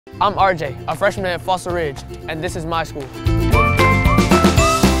I'm RJ, a freshman at Fossil Ridge, and this is my school.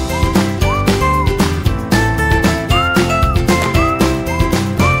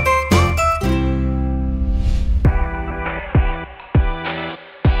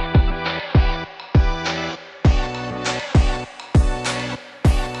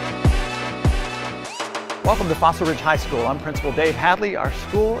 Welcome to Fossil Ridge High School. I'm Principal Dave Hadley. Our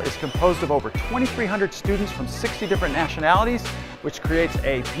school is composed of over 2,300 students from 60 different nationalities, which creates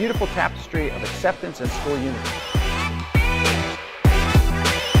a beautiful tapestry of acceptance and school unity.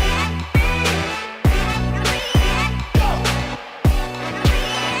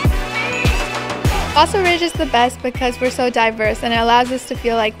 Fossil Ridge is the best because we're so diverse and it allows us to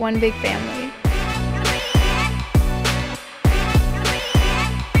feel like one big family.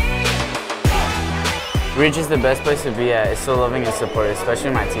 Ridge is the best place to be at. It's so loving and supportive,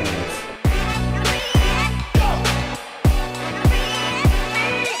 especially my teammates.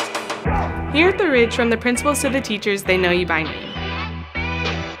 Here at the Ridge, from the principals to the teachers, they know you by name.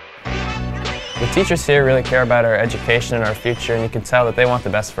 The teachers here really care about our education and our future, and you can tell that they want the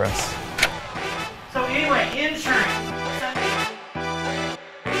best for us. So anyway, insurance.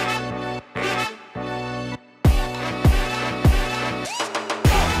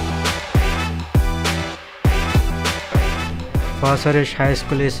 Fossil Ridge High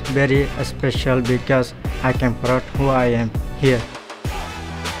School is very special because I can prove who I am here.